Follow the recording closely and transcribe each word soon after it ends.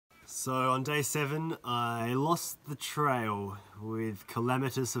So on day 7, I lost the trail with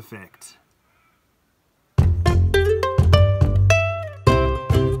calamitous effect.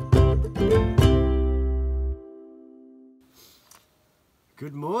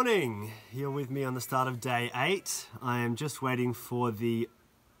 Good morning! You're with me on the start of day 8. I am just waiting for the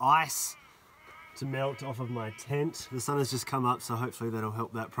ice to melt off of my tent. The sun has just come up, so hopefully that'll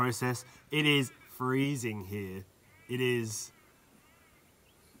help that process. It is freezing here. It is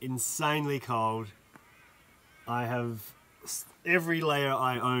insanely cold. I have every layer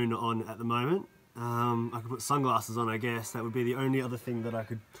I own on at the moment. I could put sunglasses on, I guess. That would be the only other thing that I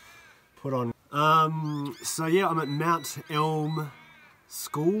could put on. So yeah, I'm at Mt Elm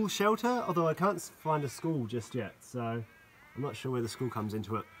School Shelter, although I can't find a school just yet, so I'm not sure where the school comes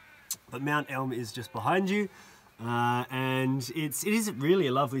into it. But Mt Elm is just behind you, and it is really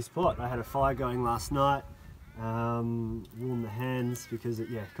a lovely spot. I had a fire going last night. Warm the hands because it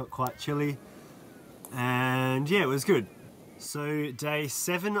got quite chilly, and yeah, it was good. So day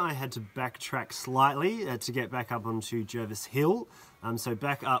 7 I had to backtrack slightly to get back up onto Jervis Hill, so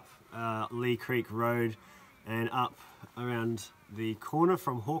back up Lee Creek Road and up around the corner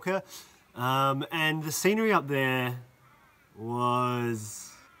from Hawker, and the scenery up there was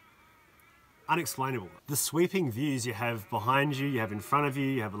unexplainable. The sweeping views you have behind you, you have in front of you,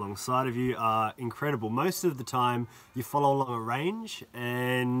 you have alongside of you are incredible. Most of the time you follow along a range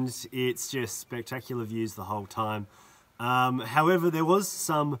and it's just spectacular views the whole time. However, there was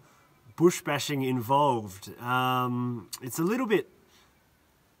some bush bashing involved. It's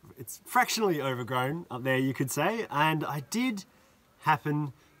fractionally overgrown up there, you could say, and I did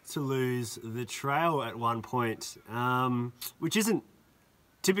happen to lose the trail at one point, which isn't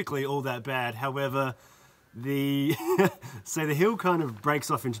typically all that bad. However, so the hill kind of breaks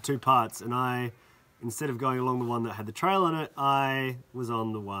off into 2 parts, and instead of going along the one that had the trail on it, I was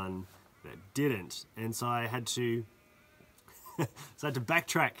on the one that didn't, and so I had to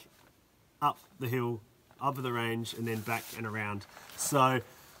backtrack up the hill, up the range, and then back and around. So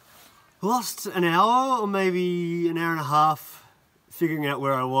lost an hour or maybe an hour and a half figuring out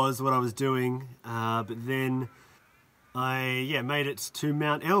where I was, what I was doing, but then I made it to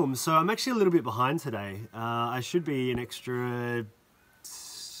Mt Elm. So I'm actually a little bit behind today. I should be an extra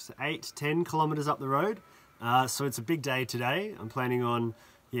 8-10 kilometers up the road. So it's a big day today. I'm planning on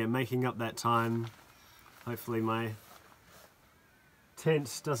making up that time. Hopefully my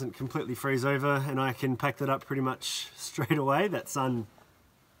tent doesn't completely freeze over and I can pack that up pretty much straight away. That sun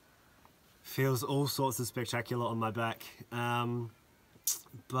feels all sorts of spectacular on my back.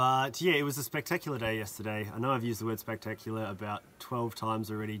 But yeah, it was a spectacular day yesterday. I know I've used the word spectacular about 12 times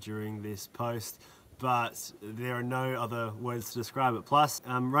already during this post, but there are no other words to describe it. Plus,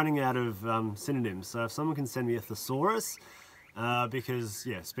 I'm running out of synonyms, so if someone can send me a thesaurus, because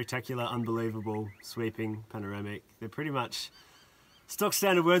spectacular, unbelievable, sweeping, panoramic, they're pretty much stock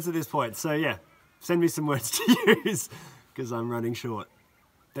standard words at this point. So yeah, send me some words to use, because I'm running short.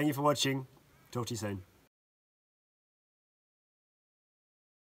 Thank you for watching. Talk to you soon.